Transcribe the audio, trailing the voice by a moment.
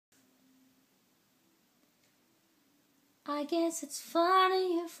I guess it's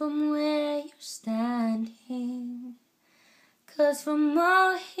funnier from where you're standing, 'cause from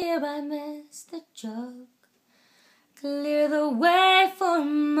over here I missed the joke. Clear the way for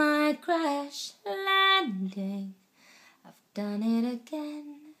my crash landing. I've done it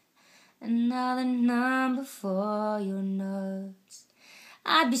again. Another number for your notes.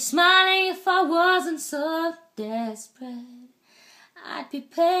 I'd be smiling if I wasn't so desperate. I'd be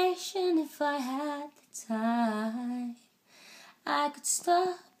patient if I had the time. I could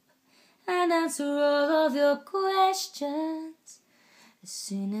stop and answer all of your questions as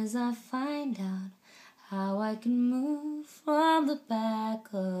soon as I find out how I can move from the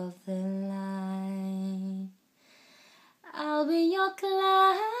back of the line. I'll be your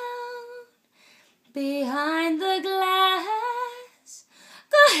clown behind the glass.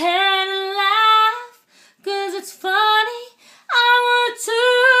 Go ahead and laugh, 'cause it's funny. I would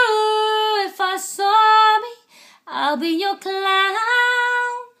too if I saw me. I'll be your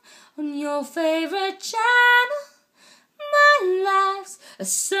clown on your favorite channel. My life's a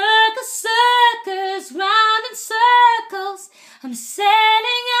circus, round in circles. I'm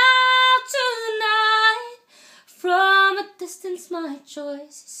sailing out tonight. From a distance my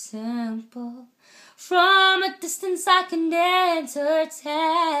choice is simple. From a distance I can entertain.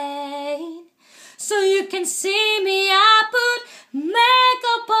 So you can see me, I put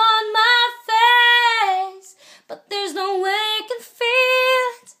makeup on my face, but there's no way you can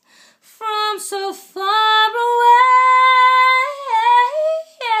feel it from so far away.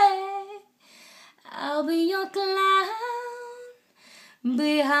 I'll be your clown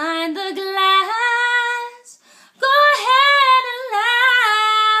behind the glass. Go ahead and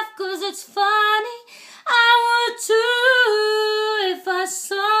laugh, 'cause it's funny. I would too if I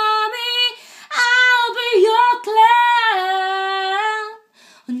saw me. I'll be your clown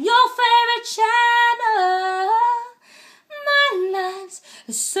on your favorite channel. My life's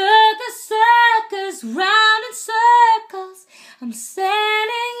a circus, round in circles. I'm